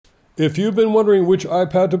If you've been wondering which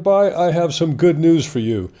iPad to buy, I have some good news for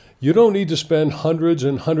you. You don't need to spend hundreds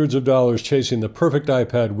and hundreds of dollars chasing the perfect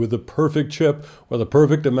iPad with the perfect chip or the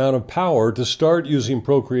perfect amount of power to start using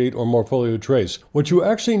Procreate or Morpholio Trace. What you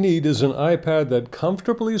actually need is an iPad that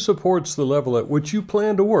comfortably supports the level at which you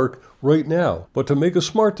plan to work right now. But to make a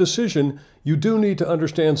smart decision, you do need to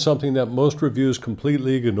understand something that most reviews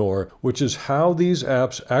completely ignore, which is how these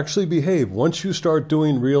apps actually behave once you start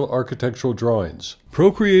doing real architectural drawings.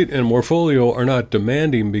 Procreate and Morpholio are not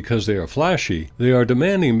demanding because they are flashy. They are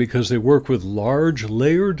demanding because they work with large,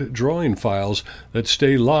 layered drawing files that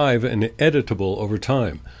stay live and editable over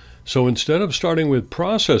time. So instead of starting with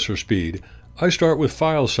processor speed, I start with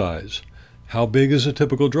file size. How big is a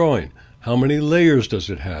typical drawing? How many layers does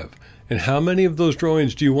it have? And how many of those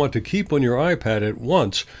drawings do you want to keep on your iPad at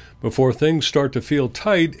once before things start to feel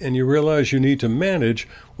tight and you realize you need to manage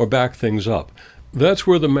or back things up? That's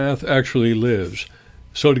where the math actually lives.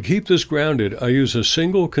 So to keep this grounded, I use a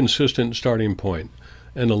single consistent starting point,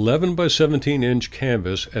 an 11 by 17 inch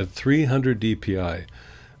canvas at 300 dpi.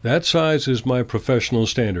 That size is my professional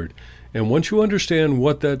standard. And once you understand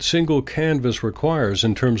what that single canvas requires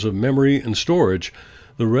in terms of memory and storage,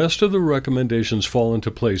 the rest of the recommendations fall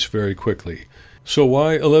into place very quickly. So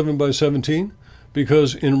why 11 by 17?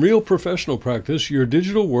 Because in real professional practice, your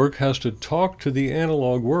digital work has to talk to the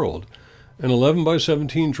analog world. An 11 by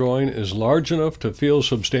 17 drawing is large enough to feel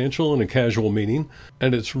substantial in a casual meeting,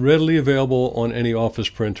 and it's readily available on any office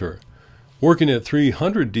printer. Working at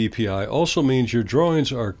 300 dpi also means your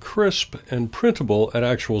drawings are crisp and printable at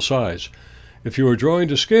actual size. If you are drawing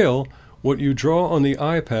to scale, what you draw on the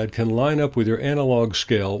iPad can line up with your analog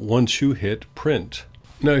scale once you hit print.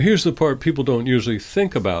 Now here's the part people don't usually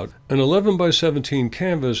think about. An 11 by 17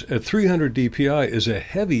 canvas at 300 dpi is a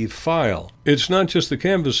heavy file. It's not just the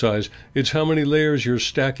canvas size, it's how many layers you're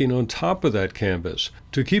stacking on top of that canvas.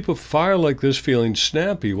 To keep a file like this feeling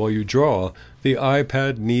snappy while you draw, the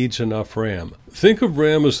iPad needs enough RAM. Think of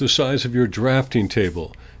RAM as the size of your drafting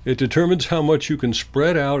table. It determines how much you can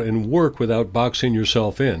spread out and work without boxing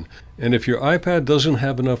yourself in. And if your iPad doesn't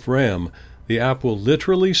have enough RAM, the app will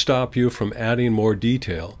literally stop you from adding more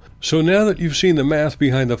detail. So now that you've seen the math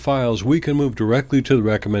behind the files, we can move directly to the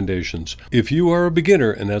recommendations. If you are a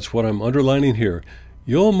beginner, and that's what I'm underlining here,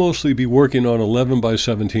 you'll mostly be working on 11 by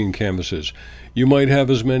 17 canvases. You might have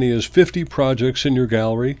as many as 50 projects in your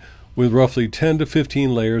gallery, with roughly 10 to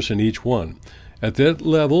 15 layers in each one. At that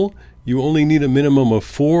level, you only need a minimum of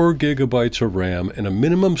 4 gigabytes of RAM and a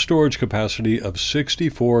minimum storage capacity of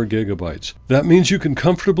 64 gigabytes. That means you can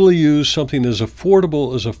comfortably use something as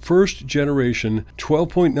affordable as a first-generation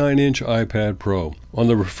 12.9-inch iPad Pro. On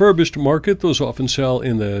the refurbished market, those often sell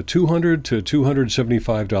in the $200 to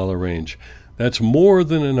 $275 range. That's more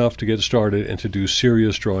than enough to get started and to do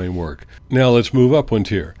serious drawing work. Now let's move up one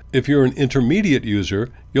tier. If you're an intermediate user,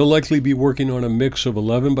 you'll likely be working on a mix of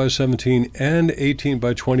 11 by 17 and 18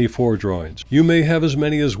 by 24 drawings. You may have as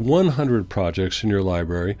many as 100 projects in your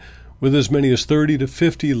library, with as many as 30 to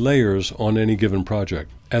 50 layers on any given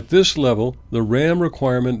project. At this level, the RAM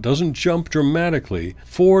requirement doesn't jump dramatically.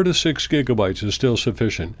 4 to 6 gigabytes is still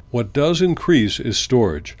sufficient. What does increase is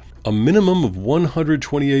storage. A minimum of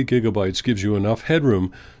 128 gigabytes gives you enough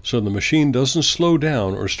headroom so the machine doesn't slow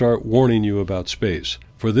down or start warning you about space.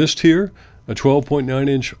 For this tier, a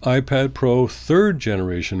 12.9-inch iPad Pro 3rd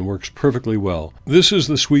generation works perfectly well. This is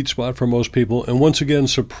the sweet spot for most people and once again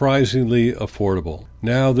surprisingly affordable.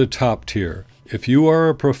 Now the top tier. If you are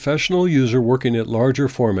a professional user working at larger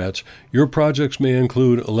formats, your projects may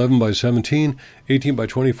include 11 by 17, 18 by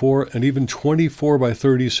 24, and even 24 by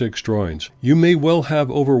 36 drawings. You may well have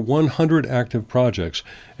over 100 active projects,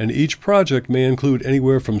 and each project may include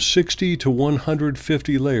anywhere from 60 to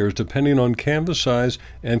 150 layers depending on canvas size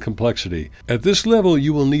and complexity. At this level,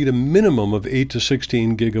 you will need a minimum of 8 to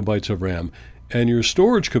 16 gigabytes of RAM, and your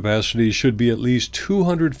storage capacity should be at least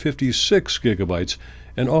 256 gigabytes,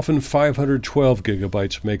 and often 512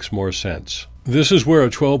 gigabytes makes more sense. This is where a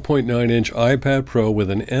 12.9-inch iPad Pro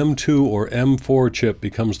with an M2 or M4 chip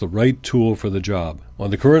becomes the right tool for the job.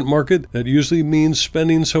 On the current market, that usually means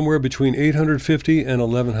spending somewhere between $850 and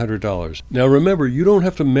 $1,100. Now remember, you don't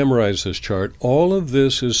have to memorize this chart. All of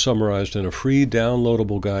this is summarized in a free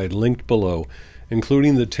downloadable guide linked below,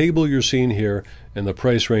 including the table you're seeing here and the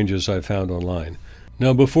price ranges I found online.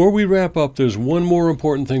 Now before we wrap up, there's one more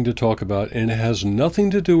important thing to talk about, and it has nothing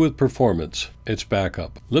to do with performance. It's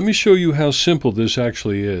backup. Let me show you how simple this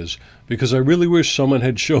actually is, because I really wish someone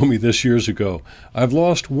had shown me this years ago. I've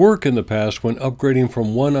lost work in the past when upgrading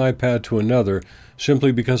from one iPad to another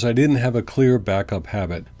simply because I didn't have a clear backup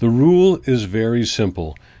habit. The rule is very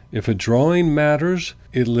simple. If a drawing matters,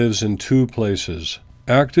 it lives in 2 places: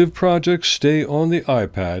 Active projects stay on the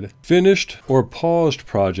iPad. Finished or paused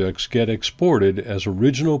projects get exported as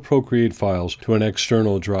original Procreate files to an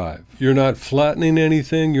external drive. You're not flattening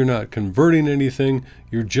anything, you're not converting anything,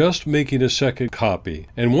 you're just making a second copy.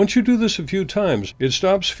 And once you do this a few times, it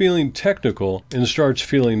stops feeling technical and starts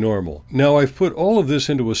feeling normal. Now I've put all of this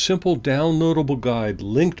into a simple downloadable guide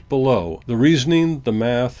linked below. The reasoning, the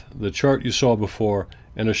math, the chart you saw before,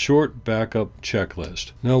 and a short backup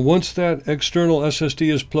checklist. Now once that external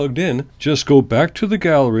SSD is plugged in, just go back to the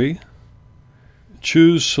gallery,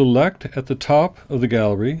 choose Select at the top of the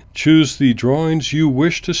gallery, choose the drawings you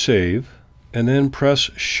wish to save, and then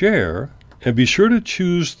press Share, and be sure to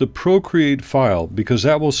choose the Procreate file because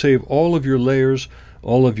that will save all of your layers,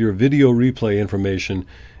 all of your video replay information,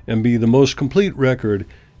 and be the most complete record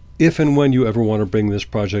if and when you ever want to bring this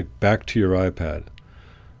project back to your iPad.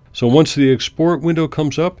 So once the export window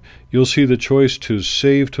comes up, you'll see the choice to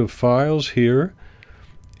save to files here,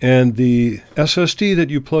 and the SSD that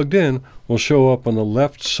you plugged in will show up on the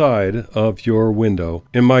left side of your window.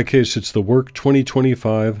 In my case, it's the Work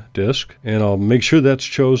 2025 disk, and I'll make sure that's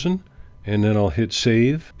chosen, and then I'll hit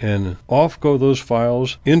save, and off go those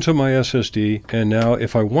files into my SSD. And now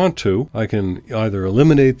if I want to, I can either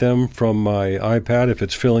eliminate them from my iPad if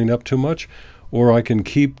it's filling up too much, or I can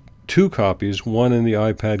keep two copies, one in the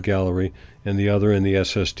iPad gallery and the other in the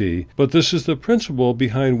SSD. But this is the principle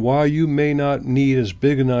behind why you may not need as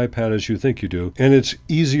big an iPad as you think you do, and it's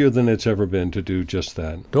easier than it's ever been to do just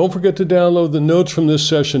that. Don't forget to download the notes from this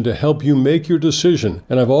session to help you make your decision,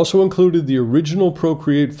 and I've also included the original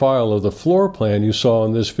Procreate file of the floor plan you saw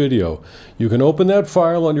in this video. You can open that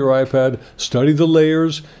file on your iPad, study the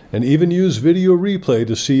layers, and even use video replay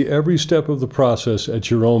to see every step of the process at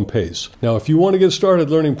your own pace. Now, if you want to get started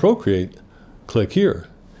learning Procreate, click here.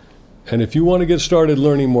 And if you want to get started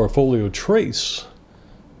learning Morpholio Trace,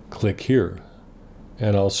 click here.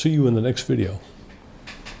 And I'll see you in the next video.